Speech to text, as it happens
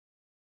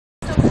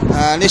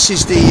And this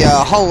is the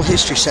Hull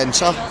History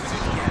Centre,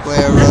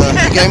 where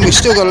again we've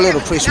still got a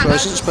little police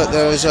presence, but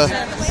there is a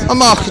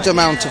marked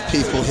amount of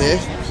people here,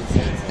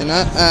 you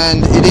know,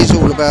 and it is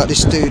all about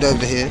this dude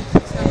over here,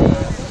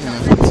 you know,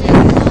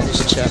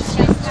 this chap,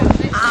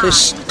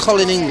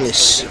 Colin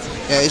Inglis.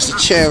 Yeah, he's the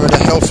chair of the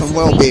Health and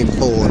Wellbeing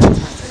Board,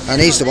 and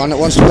he's the one that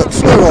wants to put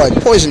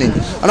fluoride poisoning.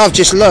 And I've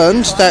just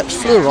learned that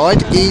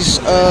fluoride is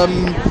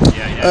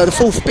the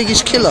 4th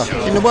biggest killer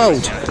in the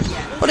world.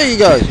 Well, there you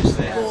go.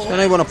 And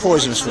they want to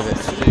poison us with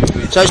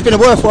it. So it's been a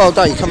worthwhile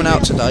day coming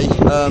out today.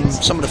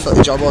 Some of the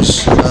footage I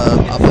was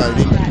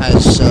uploading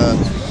has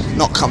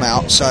not come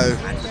out, so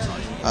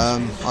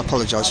I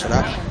apologise for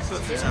that.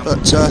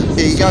 But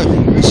here you go.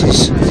 This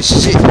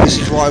is it. This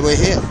is why we're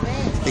here.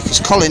 Because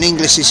Colin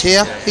Inglis is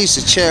here. He's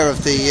the chair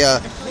of the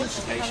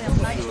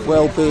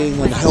Wellbeing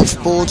and Health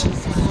Board,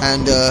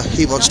 and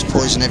he wants to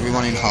poison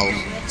everyone in Hull.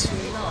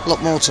 A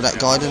lot more to that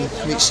guy than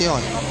meets the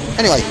eye.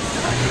 Anyway,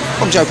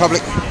 I'm Joe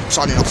Public,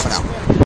 signing off for now.